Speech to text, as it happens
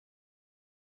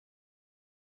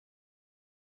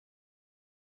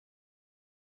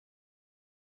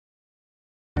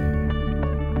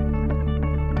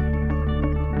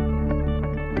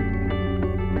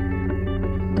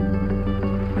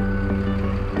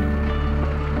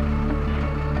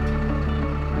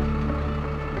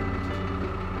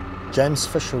James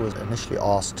Fisher was initially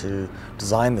asked to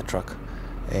design the truck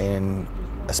in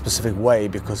a specific way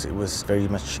because it was very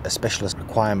much a specialist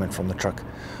requirement from the truck.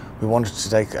 We wanted to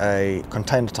take a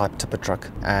container type tipper truck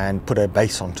and put a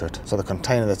base onto it. So the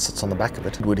container that sits on the back of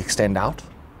it would extend out.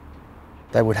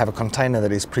 They would have a container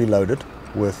that is preloaded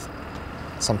with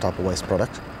some type of waste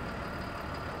product.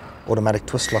 Automatic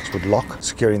twist locks would lock,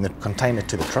 securing the container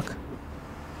to the truck.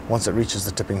 Once it reaches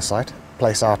the tipping site,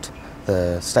 place out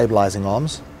the stabilizing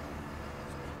arms.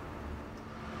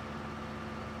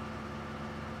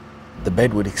 The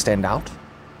bed would extend out.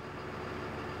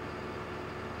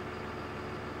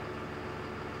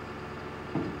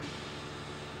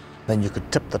 Then you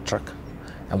could tip the truck,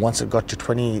 and once it got to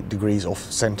 20 degrees off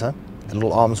center, the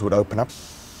little arms would open up,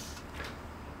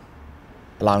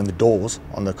 allowing the doors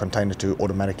on the container to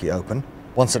automatically open.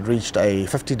 Once it reached a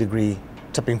 50-degree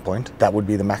tipping point, that would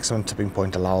be the maximum tipping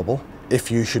point allowable. If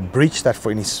you should breach that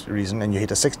for any reason and you hit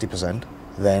a 60%,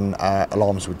 then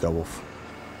alarms would go off.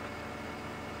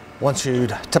 Once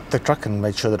you'd tipped the truck and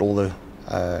made sure that all the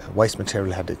waste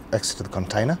material had access to the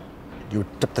container, you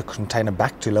would tip the container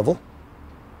back to level.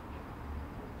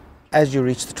 As you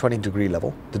reach the 20-degree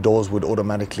level, the doors would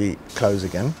automatically close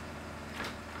again.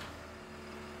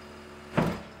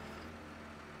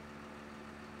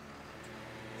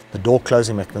 The door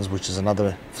closing mechanism, which is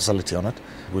another facility on it,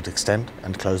 would extend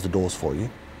and close the doors for you.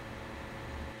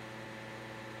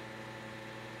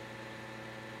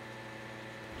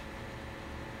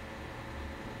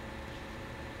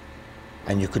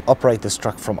 And you could operate this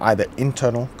truck from either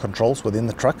internal controls within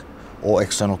the truck or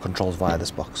external controls via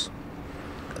this box.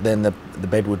 Then the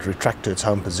bed would retract to its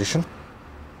home position,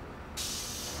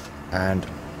 and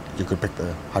you could pick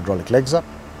the hydraulic legs up,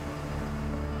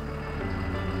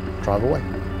 drive away.